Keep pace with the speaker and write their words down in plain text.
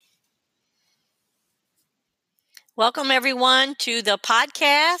Welcome, everyone, to the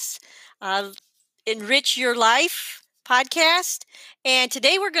podcast, uh, Enrich Your Life podcast. And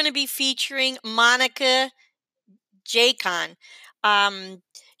today we're going to be featuring Monica Jacon. Um,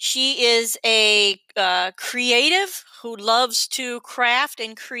 she is a creative who loves to craft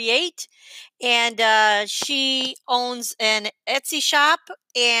and create, and she owns an Etsy shop,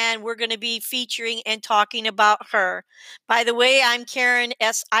 and we're going to be featuring and talking about her. By the way, I'm Karen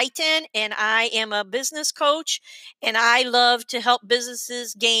S. Eitan, and I am a business coach, and I love to help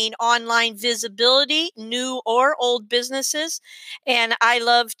businesses gain online visibility, new or old businesses, and I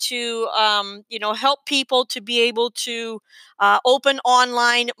love to, help people to be able to open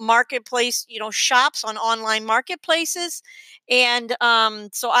online marketplace, shops on online marketplaces. And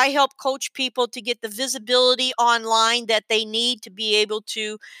so I help coach people to get the visibility online that they need to be able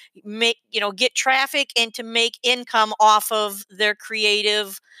to get traffic and to make income off of their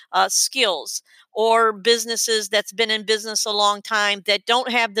creative skills, or businesses that's been in business a long time that don't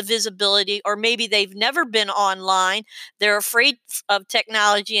have the visibility, or maybe they've never been online. They're afraid of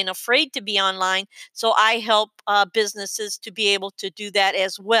technology and afraid to be online. So I help businesses to be able to do that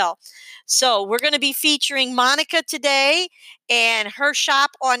as well. So we're going to be featuring Monica today, and her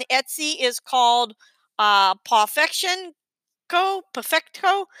shop on Etsy is called Pawfection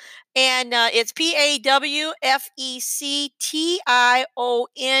Perfecto, and it's Pawfectionco.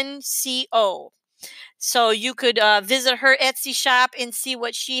 So you could visit her Etsy shop and see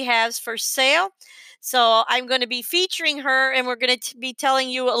what she has for sale. So I'm going to be featuring her, and we're going to be telling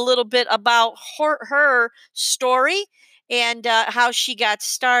you a little bit about her story and how she got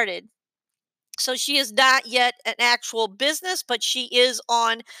started. So she is not yet an actual business, but she is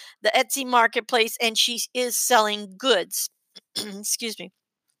on the Etsy marketplace, and she is selling goods. Excuse me.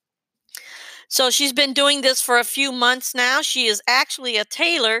 So she's been doing this for a few months now. She is actually a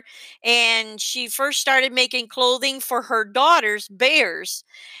tailor, and she first started making clothing for her daughters, bears.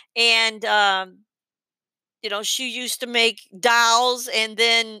 And, she used to make dolls, and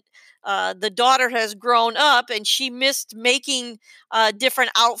then the daughter has grown up, and she missed making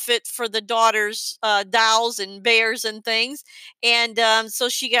different outfits for the daughters, dolls and bears and things. And so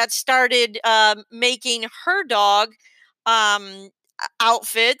she got started making her dog um,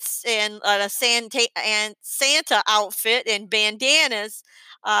 outfits, and Santa outfit and bandanas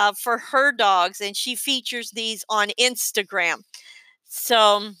for her dogs, and she features these on Instagram.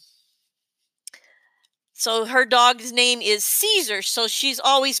 So her dog's name is Caesar. So she's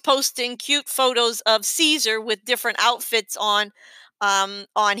always posting cute photos of Caesar with different outfits on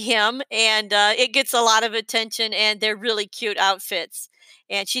him, and it gets a lot of attention, and they're really cute outfits.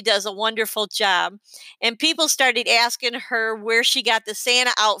 And she does a wonderful job. And people started asking her where she got the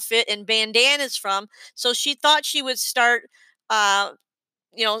Santa outfit and bandanas from. So she thought she would start uh,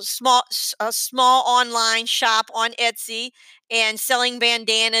 a small online shop on Etsy and selling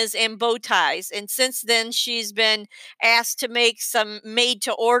bandanas and bow ties. And since then, she's been asked to make some made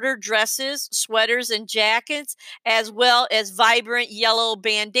to order dresses, sweaters, and jackets, as well as vibrant yellow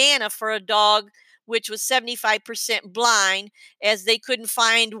bandana for a dog which was 75% blind, as they couldn't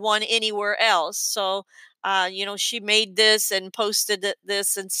find one anywhere else. So she made this and posted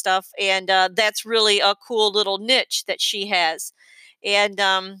this and stuff, and that's really a cool little niche that she has. And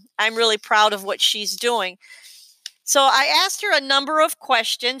I'm really proud of what she's doing. So I asked her a number of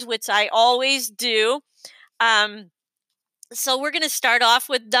questions, which I always do. Um, so we're going to start off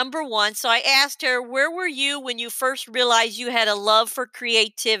with number one. So I asked her, where were you when you first realized you had a love for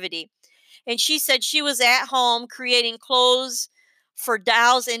creativity? And she said she was at home creating clothes for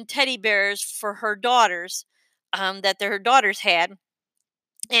dolls and teddy bears for her daughters, that her daughters had.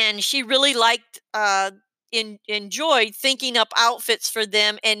 And she really liked enjoyed thinking up outfits for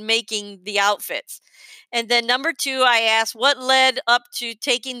them and making the outfits. And then number two, I asked what led up to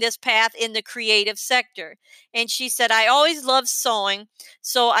taking this path in the creative sector. And she said, I always loved sewing.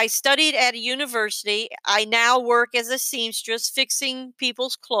 So I studied at a university. I now work as a seamstress fixing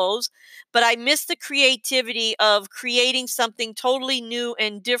people's clothes, but I miss the creativity of creating something totally new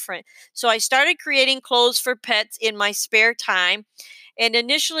and different. So I started creating clothes for pets in my spare time, and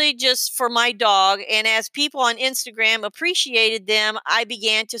initially just for my dog. And as people on Instagram appreciated them, I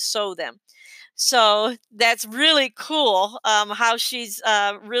began to sew them. So that's really cool, how she's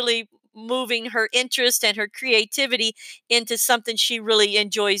really moving her interest and her creativity into something she really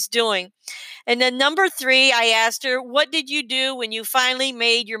enjoys doing. And then number three, I asked her, what did you do when you finally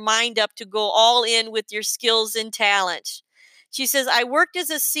made your mind up to go all in with your skills and talents? She says, I worked as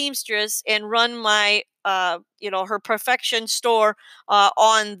a seamstress and run my, her perfection store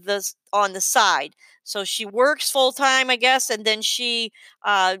on the side. So she works full time, I guess, and then she,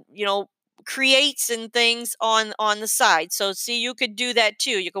 creates and things on the side. So see, you could do that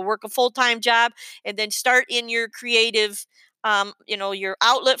too. You could work a full-time job and then start in your creative, your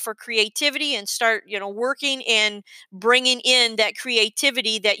outlet for creativity, and start, working and bringing in that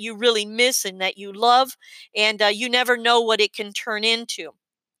creativity that you really miss and that you love, and you never know what it can turn into.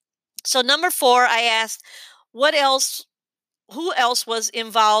 So number 4, I asked, what else who else was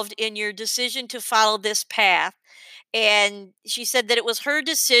involved in your decision to follow this path? And she said that it was her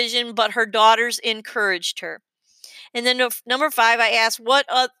decision, but her daughters encouraged her. And then number 5, I asked,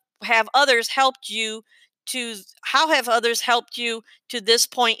 have others helped you to how have others helped you to this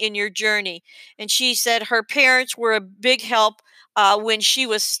point in your journey? And she said her parents were a big help when she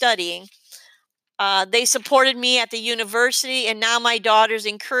was studying. They supported me at the university, and now my daughters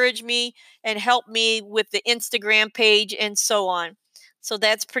encourage me and help me with the Instagram page and so on. So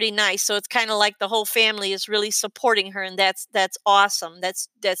that's pretty nice. So it's kind of like the whole family is really supporting her, and that's awesome. That's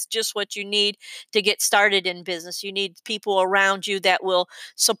just what you need to get started in business. You need people around you that will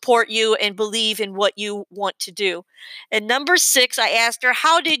support you and believe in what you want to do. And number 6, I asked her,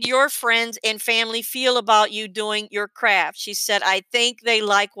 how did your friends and family feel about you doing your craft? She said, I think they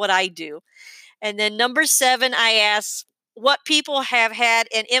like what I do. And then number 7, I asked, what people have had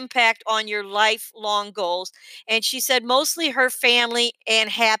an impact on your lifelong goals? And she said mostly her family and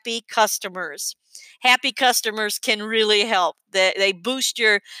happy customers. Happy customers can really help. They boost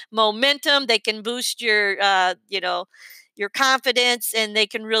your momentum. They can boost your confidence, and they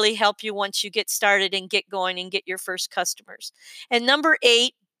can really help you once you get started and get going and get your first customers. And number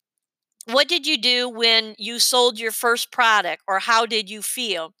 8, what did you do when you sold your first product, or how did you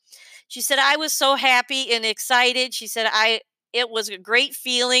feel? She said, I was so happy and excited. She said, it was a great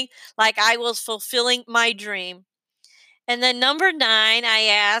feeling, like I was fulfilling my dream. And then number 9, I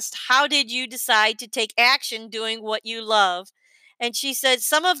asked, how did you decide to take action doing what you love? And she said,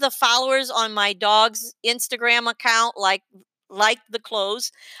 some of the followers on my dog's Instagram account like the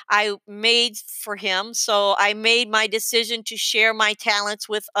clothes I made for him. So I made my decision to share my talents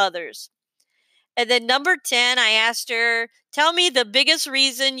with others. And then number 10, I asked her, tell me the biggest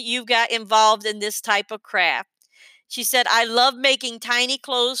reason you got involved in this type of craft. She said, I love making tiny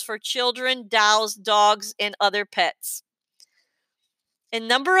clothes for children, dolls, dogs, and other pets. And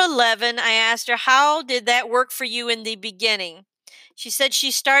number 11, I asked her, how did that work for you in the beginning? She said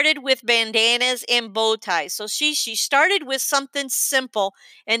she started with bandanas and bow ties. So she started with something simple,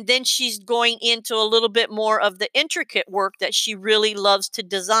 and then she's going into a little bit more of the intricate work that she really loves to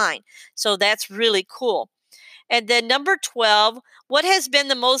design. So that's really cool. And then number 12, what has been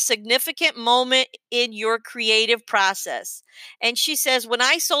the most significant moment in your creative process? And she says, when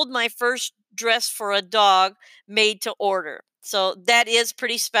I sold my first dress for a dog made to order. So that is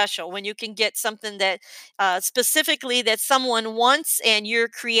pretty special when you can get something that specifically that someone wants, and you're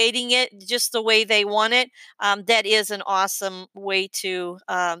creating it just the way they want it. That is an awesome way to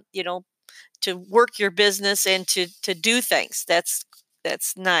work your business and to do things. That's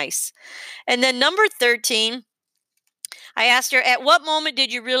nice. And then number 13, I asked her, at what moment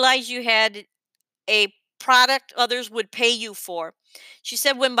did you realize you had a product others would pay you for? She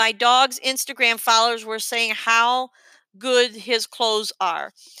said, when my dog's Instagram followers were saying how good his clothes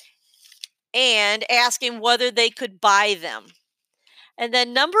are and asking whether they could buy them. And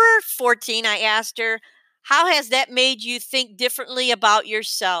then number 14, I asked her, how has that made you think differently about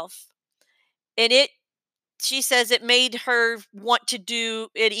yourself? And she says it made her want to do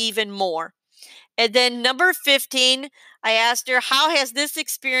it even more. And then number 15, I asked her, how has this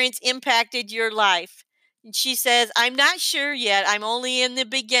experience impacted your life? And she says, I'm not sure yet. I'm only in the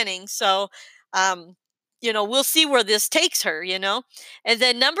beginning. So, we'll see where this takes her. And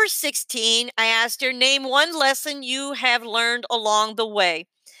then number 16, I asked her, name one lesson you have learned along the way.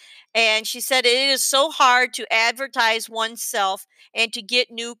 And she said, it is so hard to advertise oneself and to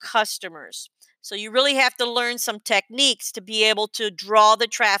get new customers. So you really have to learn some techniques to be able to draw the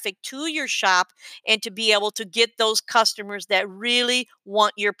traffic to your shop and to be able to get those customers that really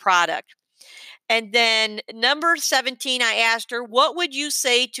want your product. And then number 17, I asked her, what would you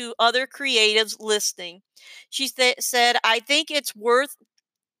say to other creatives listening? She said, I think it's worth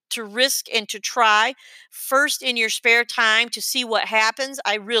to risk and to try first in your spare time to see what happens.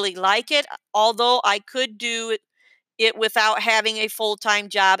 I really like it, although I could do it without having a full-time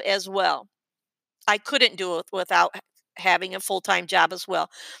job as well. I couldn't do it without having a full-time job as well.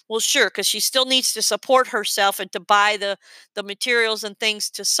 Well, sure, because she still needs to support herself and to buy the materials and things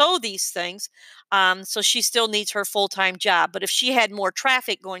to sew these things. So she still needs her full-time job. But if she had more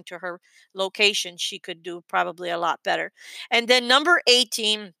traffic going to her location, she could do probably a lot better. And then number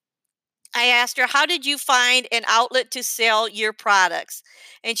 18, I asked her, "How did you find an outlet to sell your products?"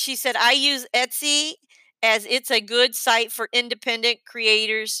 And she said, "I use Etsy as it's a good site for independent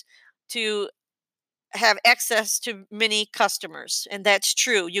creators to have access to many customers." And that's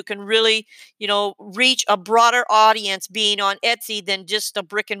true. You can really, reach a broader audience being on Etsy than just a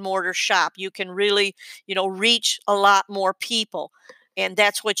brick and mortar shop. You can really, reach a lot more people. And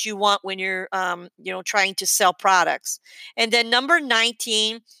that's what you want when you're, trying to sell products. And then number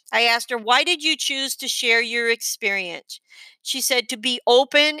 19, I asked her, "Why did you choose to share your experience?" She said, "To be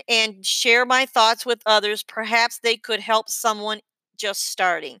open and share my thoughts with others. Perhaps they could help someone just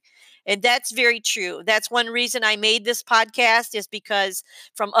starting." And that's very true. That's one reason I made this podcast, is because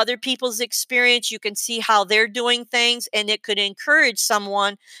from other people's experience, you can see how they're doing things, and it could encourage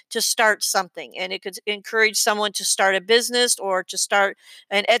someone to start something. And it could encourage someone to start a business or to start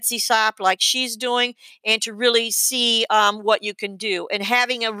an Etsy shop like she's doing, and to really see what you can do. And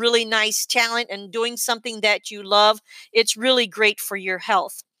having a really nice talent and doing something that you love, it's really great for your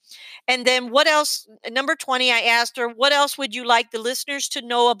health. And then what else? Number 20, I asked her, "What else would you like the listeners to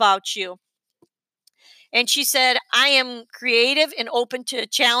know about you?" And she said, "I am creative and open to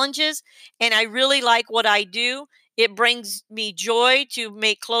challenges, and I really like what I do. It brings me joy to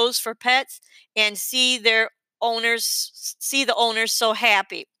make clothes for pets and see the owners so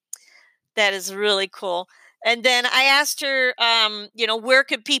happy." That is really cool. And then I asked her, where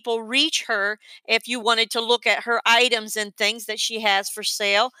could people reach her if you wanted to look at her items and things that she has for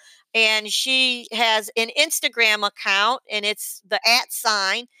sale. And she has an Instagram account, and it's the at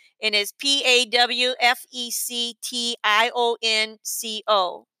sign, and it's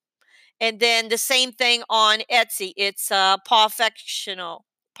PAWFECTIONCO. And then the same thing on Etsy. It's Pawfectional.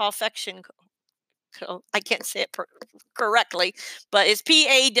 I can't say it correctly, but it's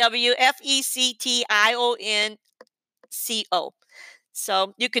PAWFECTIONCO.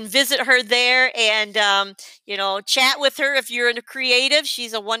 So you can visit her there and, chat with her if you're into creative.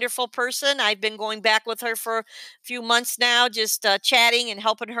 She's a wonderful person. I've been going back with her for a few months now, just chatting and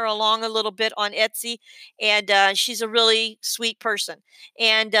helping her along a little bit on Etsy. And she's a really sweet person.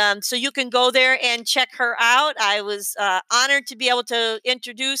 And so you can go there and check her out. I was honored to be able to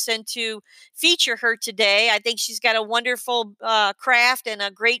introduce and to feature her today. I think she's got a wonderful craft and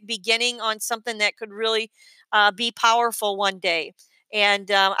a great beginning on something that could really be powerful one day.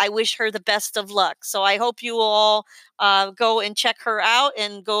 And I wish her the best of luck. So I hope you will all go and check her out,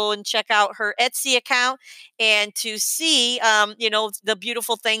 and go and check out her Etsy account, and to see, the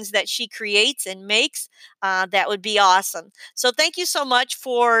beautiful things that she creates and makes. That would be awesome. So thank you so much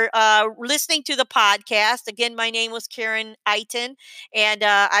for listening to the podcast. Again, my name was Karen Eiton, and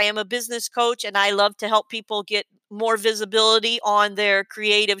I am a business coach, and I love to help people get more visibility on their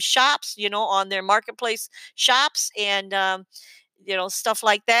creative shops, on their marketplace shops, and stuff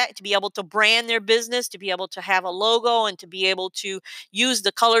like that, to be able to brand their business, to be able to have a logo, and to be able to use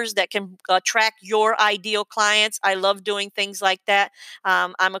the colors that can attract your ideal clients. I love doing things like that.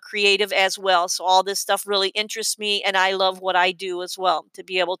 I'm a creative as well, so all this stuff really interests me, and I love what I do as well, to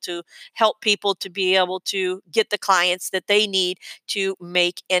be able to help people to be able to get the clients that they need to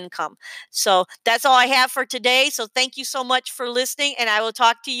make income. So that's all I have for today. So thank you so much for listening, and I will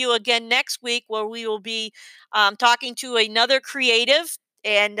talk to you again next week, where we will be talking to another creative,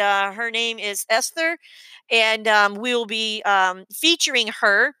 and her name is Esther, and we will be featuring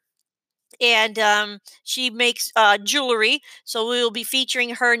her. And she makes jewelry, so we will be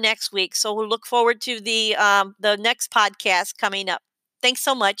featuring her next week. So we'll look forward to the next podcast coming up. Thanks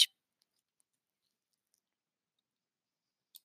so much.